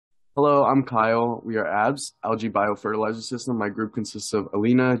Hello, I'm Kyle. We are ABS, Algae Bio-Fertilizer System. My group consists of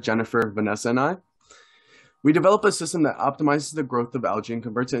Alina, Jennyfer, Vanessa, and I. We develop a system that optimizes the growth of algae and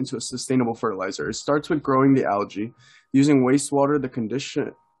converts it into a sustainable fertilizer. It starts with growing the algae using wastewater.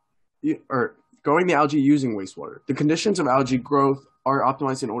 Growing the algae using wastewater. The conditions of algae growth are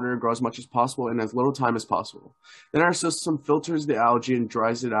optimized in order to grow as much as possible in as little time as possible. Then our system filters the algae and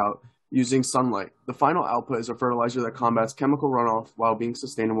dries it out using sunlight. The final output is a fertilizer that combats chemical runoff while being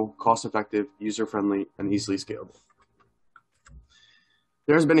sustainable, cost-effective, user-friendly, and easily scalable.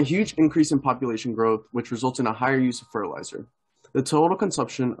 There has been a huge increase in population growth, which results in a higher use of fertilizer. The total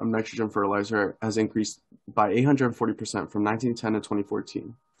consumption of nitrogen fertilizer has increased by 840% from 1910 to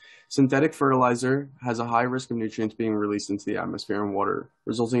 2014. Synthetic fertilizer has a high risk of nutrients being released into the atmosphere and water,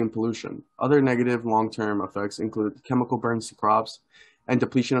 resulting in pollution. Other negative long-term effects include chemical burns to crops and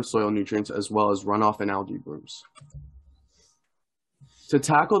depletion of soil nutrients, as well as runoff and algae blooms. To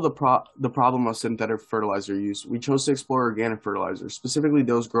tackle the problem of synthetic fertilizer use, we chose to explore organic fertilizers, specifically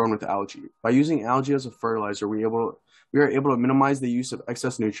those grown with algae. By using algae as a fertilizer, we are able to minimize the use of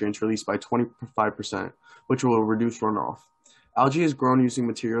excess nutrients released by 25%, which will reduce runoff. Algae is grown using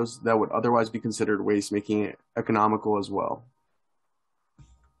materials that would otherwise be considered waste, making it economical as well.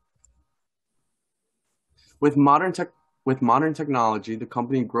 With modern technology, the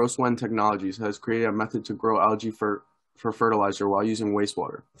company Grosswen Technologies has created a method to grow algae for fertilizer while using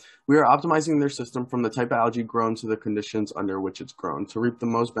wastewater. We are optimizing their system from the type of algae grown to the conditions under which it's grown to reap the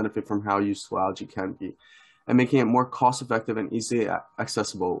most benefit from how useful algae can be, and making it more cost-effective and easily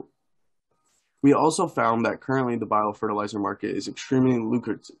accessible. We also found that currently the biofertilizer market is extremely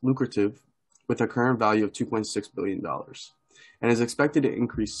lucrative with a current value of $2.6 billion and is expected to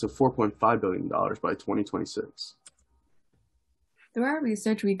increase to $4.5 billion by 2026. Through our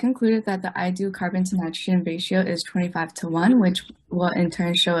research, we concluded that the ideal carbon to nitrogen ratio is 25:1, which will in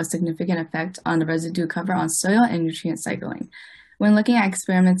turn show a significant effect on the residue cover on soil and nutrient cycling. When looking at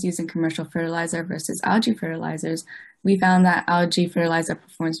experiments using commercial fertilizer versus algae fertilizers, we found that algae fertilizer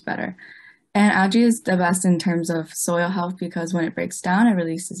performs better. And algae is the best in terms of soil health because when it breaks down, it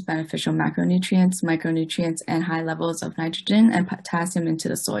releases beneficial macronutrients, micronutrients, and high levels of nitrogen and potassium into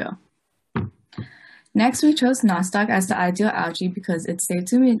the soil. Next, we chose nostec as the ideal algae because it's safe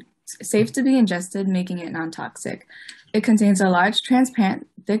to be ingested, making it non-toxic. It contains a large, transparent,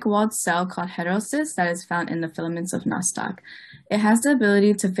 thick-walled cell called heterocyst that is found in the filaments of nostec. It has the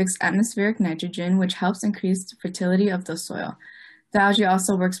ability to fix atmospheric nitrogen, which helps increase the fertility of the soil. The algae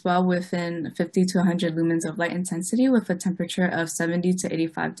also works well within 50 to 100 lumens of light intensity with a temperature of 70 to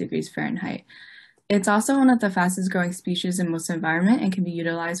 85 degrees Fahrenheit. It's also one of the fastest growing species in most environments and can be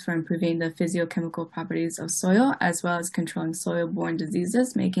utilized for improving the physiochemical properties of soil as well as controlling soil-borne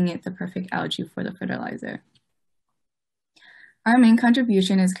diseases, making it the perfect algae for the fertilizer. Our main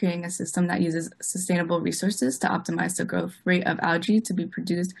contribution is creating a system that uses sustainable resources to optimize the growth rate of algae to be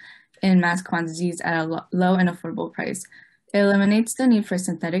produced in mass quantities at a low and affordable price. It eliminates the need for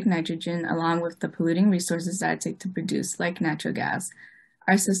synthetic nitrogen along with the polluting resources that it takes to produce, like natural gas.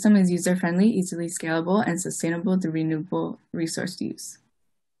 Our system is user-friendly, easily scalable, and sustainable through renewable resource use.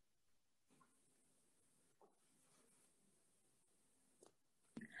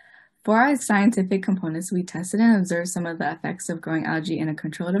 For our scientific components, we tested and observed some of the effects of growing algae in a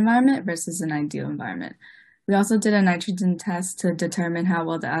controlled environment versus an ideal environment. We also did a nitrogen test to determine how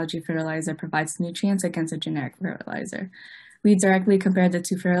well the algae fertilizer provides nutrients against a generic fertilizer. We directly compared the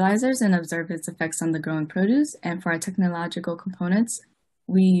two fertilizers and observed its effects on the growing produce, and for our technological components,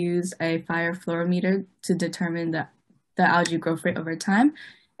 we use a fire fluorometer to determine the algae growth rate over time,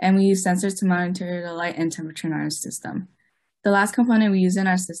 and we use sensors to monitor the light and temperature in our system. The last component we use in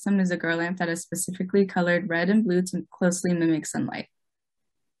our system is a grow lamp that is specifically colored red and blue to closely mimic sunlight.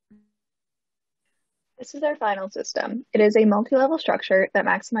 This is our final system. It is a multi-level structure that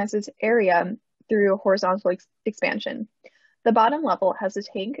maximizes area through horizontal expansion. The bottom level has a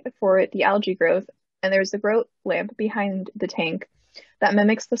tank for the algae growth, and there's the grow lamp behind the tank that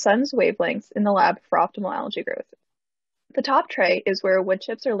mimics the sun's wavelengths in the lab for optimal algae growth. The top tray is where wood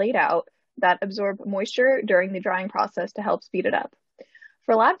chips are laid out that absorb moisture during the drying process to help speed it up.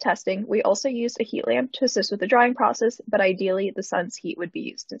 For lab testing, we also use a heat lamp to assist with the drying process, but ideally the sun's heat would be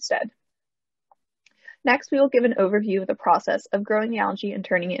used instead. Next, we will give an overview of the process of growing the algae and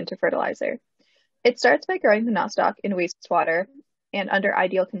turning it into fertilizer. It starts by growing the nostec in wastewater and under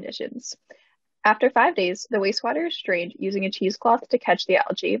ideal conditions. After 5 days, the wastewater is strained using a cheesecloth to catch the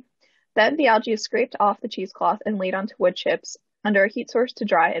algae. Then the algae is scraped off the cheesecloth and laid onto wood chips under a heat source to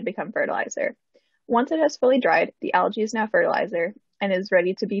dry and become fertilizer. Once it has fully dried, the algae is now fertilizer and is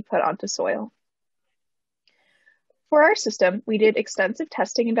ready to be put onto soil. For our system, we did extensive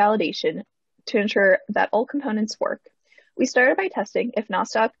testing and validation to ensure that all components work. We started by testing if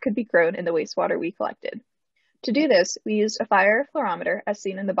nostec could be grown in the wastewater we collected. To do this, we used a fire fluorometer, as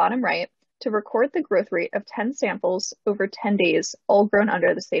seen in the bottom right, to record the growth rate of 10 samples over 10 days, all grown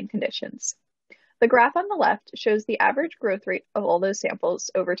under the same conditions. The graph on the left shows the average growth rate of all those samples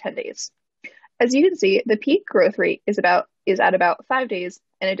over 10 days. As you can see, the peak growth rate is at about 5 days,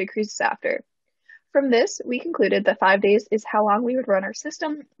 and it decreases after. From this, we concluded that 5 days is how long we would run our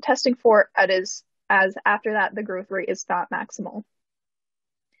system testing for, as after that, the growth rate is not maximal.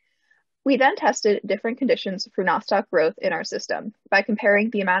 We then tested different conditions for nostec growth in our system by comparing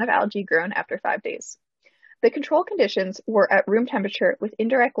the amount of algae grown after 5 days. The control conditions were at room temperature with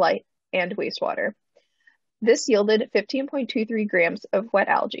indirect light and wastewater. This yielded 15.23 grams of wet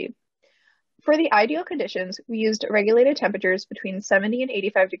algae. For the ideal conditions, we used regulated temperatures between 70 and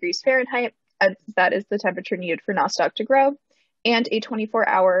 85 degrees Fahrenheit, as that is the temperature needed for nostec to grow, and a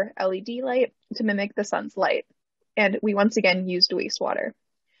 24-hour LED light to mimic the sun's light. And we once again used wastewater.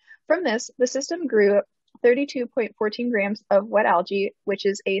 From this, the system grew 32.14 grams of wet algae, which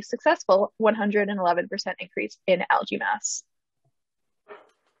is a successful 111% increase in algae mass.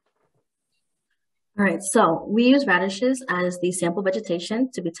 All right, so we use radishes as the sample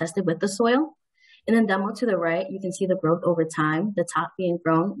vegetation to be tested with the soil. In the demo to the right, you can see the growth over time, the top being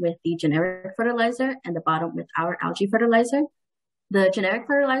grown with the generic fertilizer and the bottom with our algae fertilizer. The generic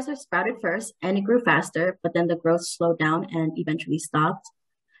fertilizer sprouted first and it grew faster, but then the growth slowed down and eventually stopped.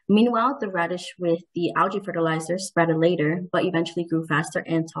 Meanwhile, the radish with the algae fertilizer sprouted later, but eventually grew faster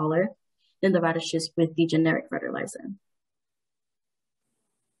and taller than the radishes with the generic fertilizer.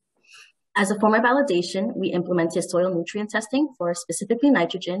 As a form of validation, we implemented soil nutrient testing for specifically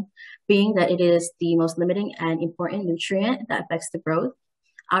nitrogen, being that it is the most limiting and important nutrient that affects the growth.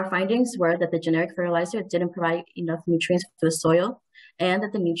 Our findings were that the generic fertilizer didn't provide enough nutrients for the soil and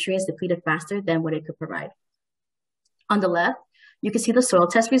that the nutrients depleted faster than what it could provide. On the left, you can see the soil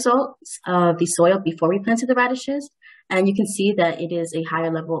test results of the soil before we planted the radishes, and you can see that it is a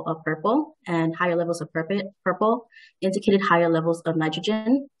higher level of purple, and higher levels of purple indicated higher levels of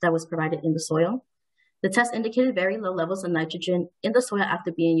nitrogen that was provided in the soil. The test indicated very low levels of nitrogen in the soil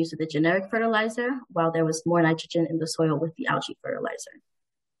after being used with the generic fertilizer, while there was more nitrogen in the soil with the algae fertilizer.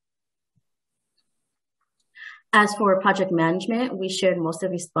 As for project management, we shared most of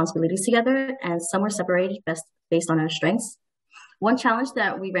the responsibilities together, and some were separated based on our strengths. One challenge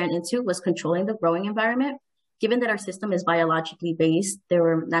that we ran into was controlling the growing environment. Given that our system is biologically based, there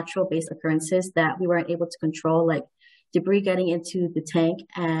were natural-based occurrences that we weren't able to control, like debris getting into the tank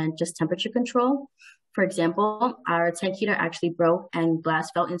and just temperature control. For example, our tank heater actually broke and glass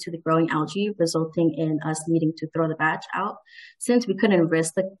fell into the growing algae, resulting in us needing to throw the batch out since we couldn't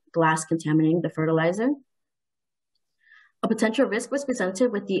risk the glass contaminating the fertilizer. A potential risk was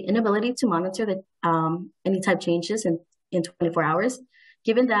presented with the inability to monitor any type changes in 24 hours,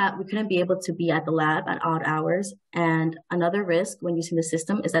 given that we couldn't be able to be at the lab at odd hours. And another risk when using the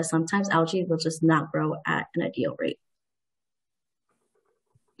system is that sometimes algae will just not grow at an ideal rate.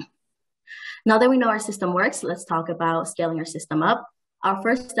 Now that we know our system works, let's talk about scaling our system up. Our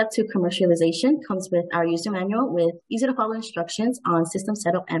first step to commercialization comes with our user manual with easy to follow instructions on system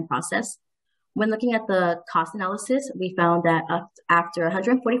setup and process. When looking at the cost analysis, we found that after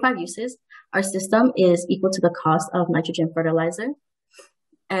 145 uses, our system is equal to the cost of nitrogen fertilizer.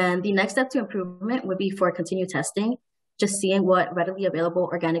 And the next step to improvement would be for continued testing, just seeing what readily available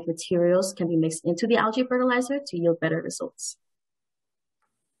organic materials can be mixed into the algae fertilizer to yield better results.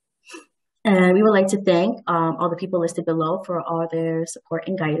 And we would like to thank all the people listed below for all their support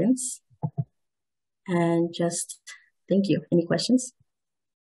and guidance. And just thank you. Any questions?